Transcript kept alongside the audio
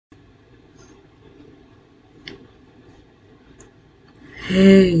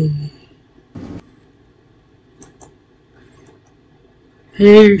Hey.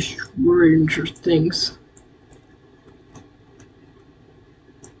 Hey, stranger things.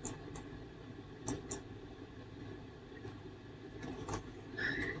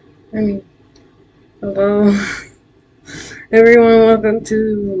 Hey. Hello. Everyone, welcome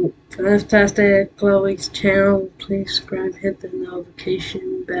to Fantastic Chloe's channel. Please subscribe, hit the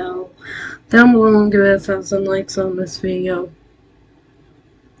notification bell down below and give it 1,000 likes on this video.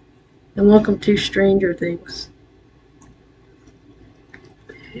 And welcome to Stranger Things.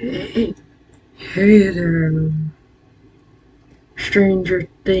 Hey there, Stranger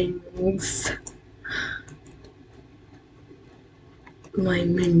Things. My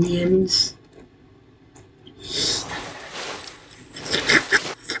minions.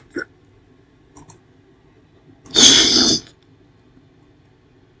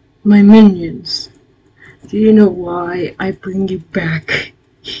 My minions. Do you know why I bring you back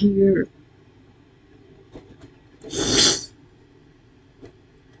here?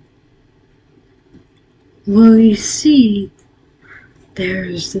 Well, you see,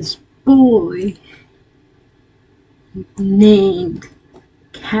 there's this boy named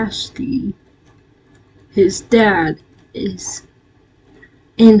Casty. His dad is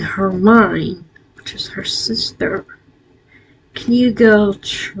in her mind, which is her sister. Can you go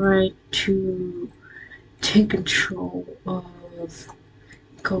try to take control of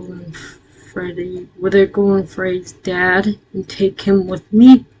Golden Freddy, Golden Freddy's dad, and take him with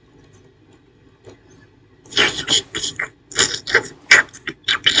me?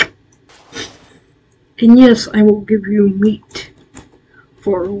 And yes, I will give you meat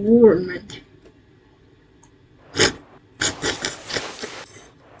for reward.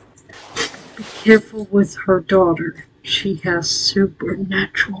 Be careful with her daughter. She has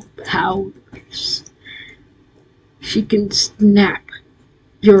supernatural powers. She can snap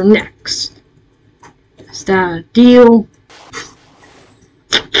your necks. Is that a deal?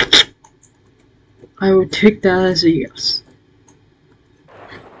 I would take that as a yes.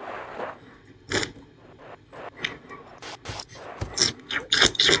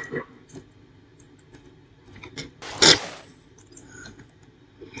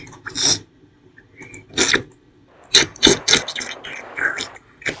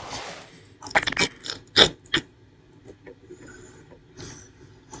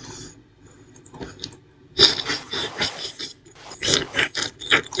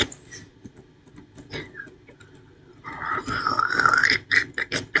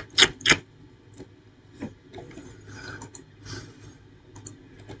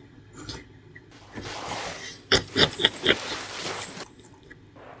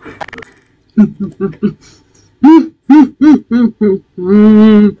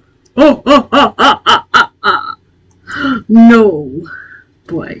 No,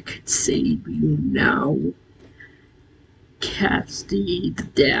 but I could save you now, Casty the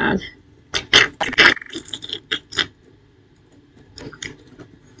dad.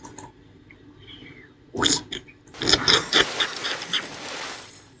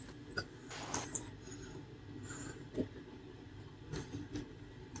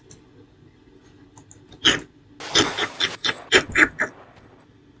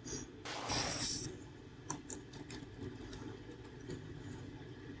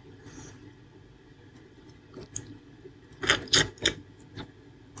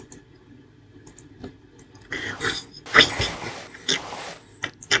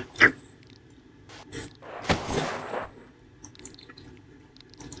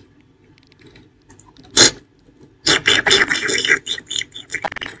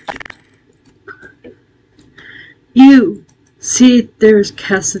 You see, there's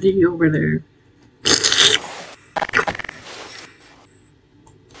Cassidy over there.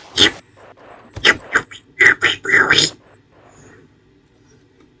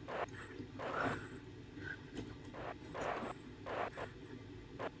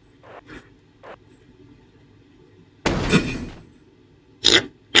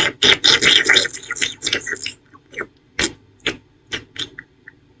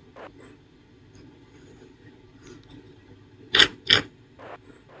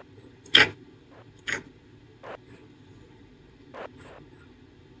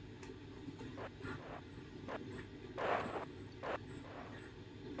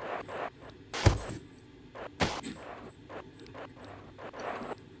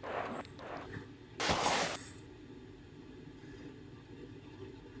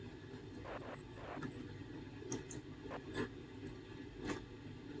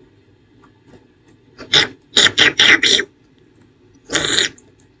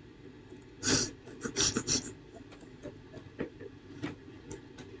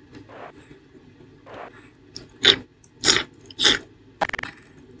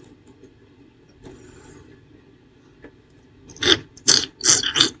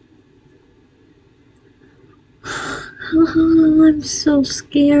 I'm so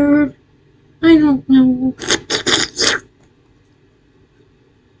scared. I don't know.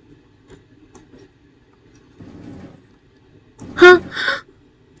 Huh?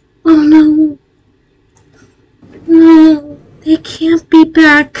 Oh no. No, they can't be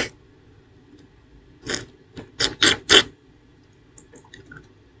back.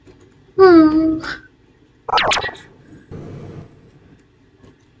 Oh.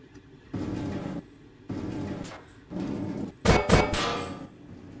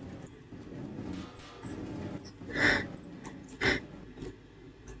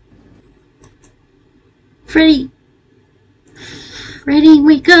 Freddy! Freddy,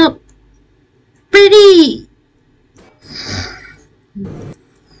 wake up! Freddy!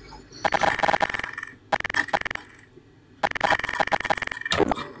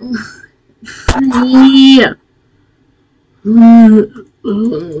 Freddy!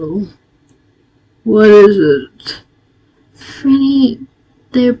 What is it? Freddy,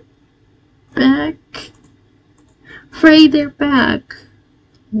 they're back. Freddy, they're back.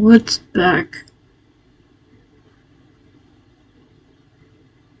 What's back?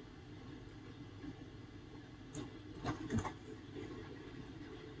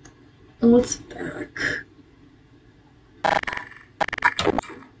 What's back?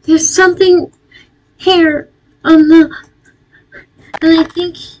 There's something here on the... And I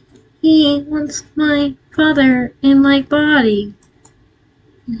think he wants my father in my body.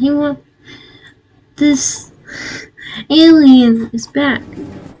 He wants... This alien is back.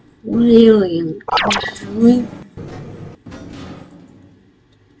 What alien?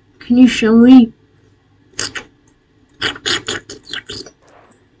 Can you show me?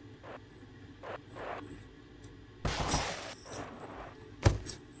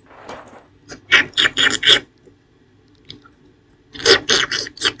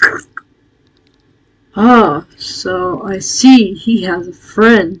 Ah, so I see he has a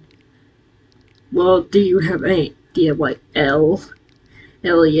friend. Well, do you have any idea what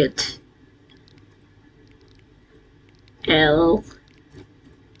Elliot? L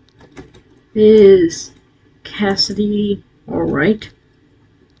is Cassidy, alright?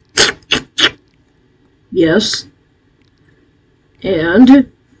 Yes.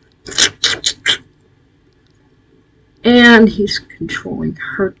 And he's controlling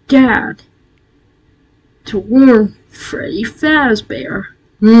her dad to warn Freddy Fazbear.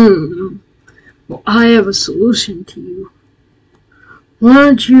 Well, I have a solution to you. Why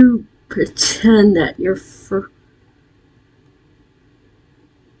don't you pretend that you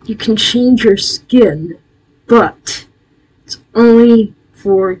can change your skin, but it's only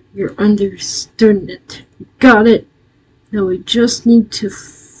for your understoodness. You got it? Now we just need to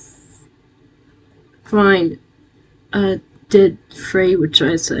find a dead Freddy, which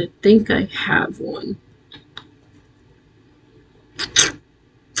I think I have one.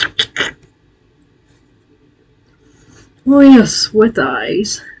 Oh yes, with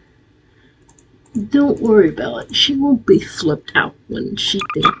eyes. Don't worry about it. She won't be flipped out when she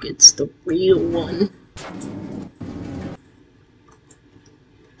thinks it's the real one.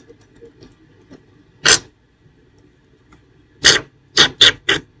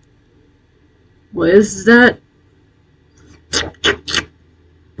 What is that?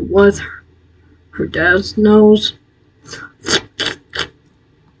 Was her dad's nose?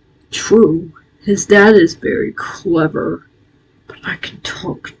 True, his dad is very clever, but I can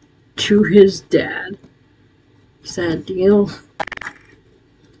talk to his dad. Is that a deal?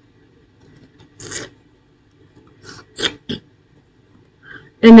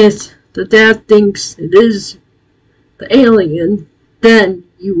 And if the dad thinks it is the alien, then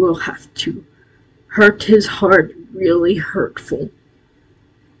you will have to hurt his heart really hurtful.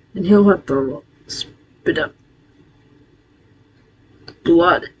 And he'll have to spit up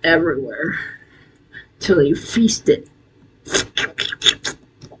blood everywhere till you feast it.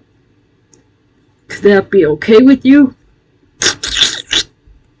 Could that be okay with you?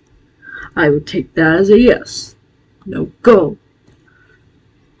 I would take that as a yes. No, go.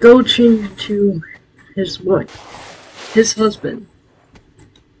 Go change to his wife, his husband.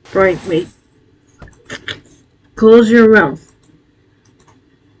 Right, mate. Close your mouth.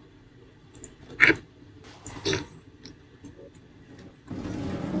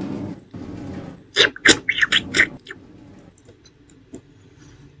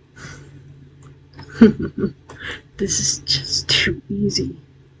 This is just too easy.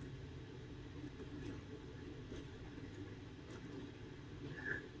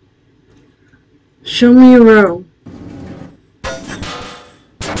 Show me around.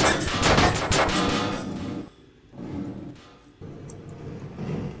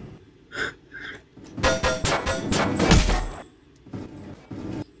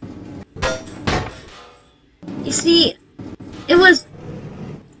 You see, it was...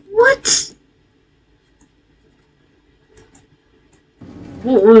 What?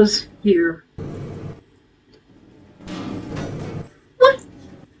 What was here? What?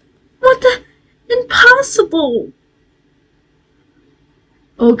 What the? Impossible!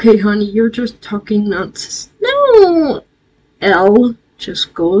 Okay, honey, you're just talking nonsense. No! Elle,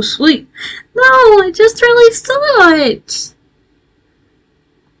 just go to sleep. No, I just really saw it!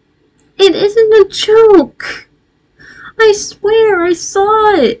 It isn't a joke! I swear I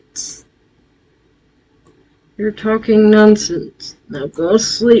saw it! You're talking nonsense. Now go to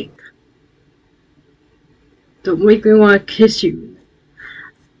sleep. Don't make me want to kiss you.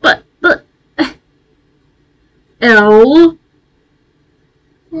 But... Elle?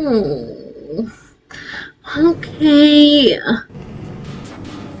 Oh... Okay...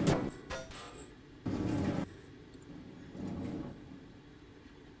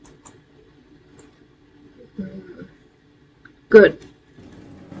 Good.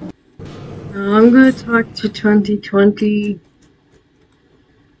 Now I'm gonna talk to 2020.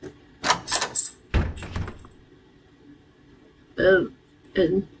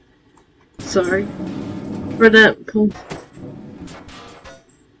 And sorry for that.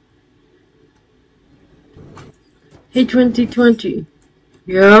 Hey, 2020.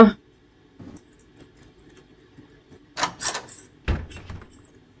 Yeah?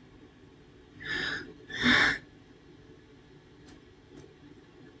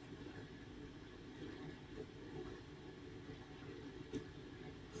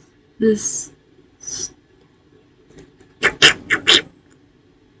 This...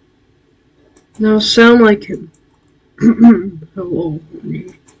 Now sound like him. Hello,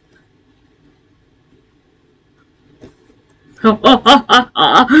 honey.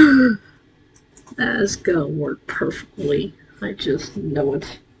 That's gonna work perfectly. I just know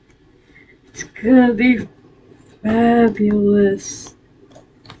it. It's gonna be fabulous.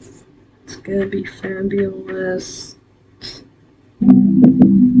 It's gonna be fabulous. I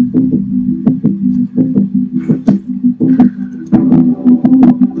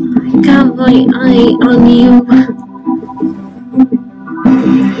got my eye on you.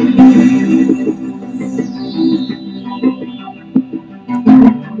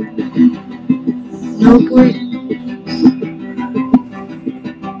 No boy.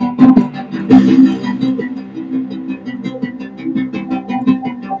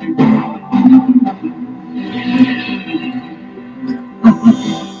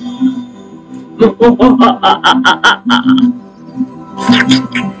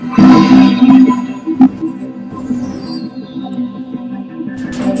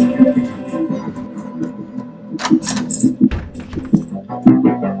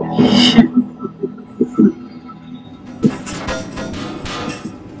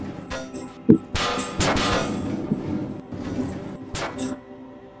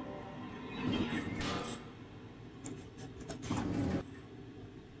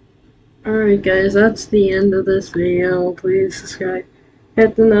 Alright guys, that's the end of this video. Please subscribe,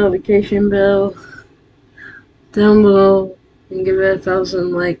 hit the notification bell down below, and give it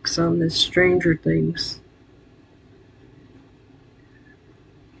 1,000 likes on this Stranger Things.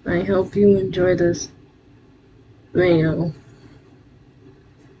 I hope you enjoy this video.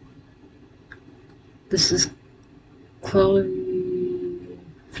 This is Chloe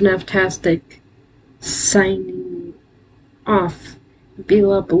FNAFtastic signing off.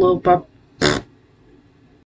 Below,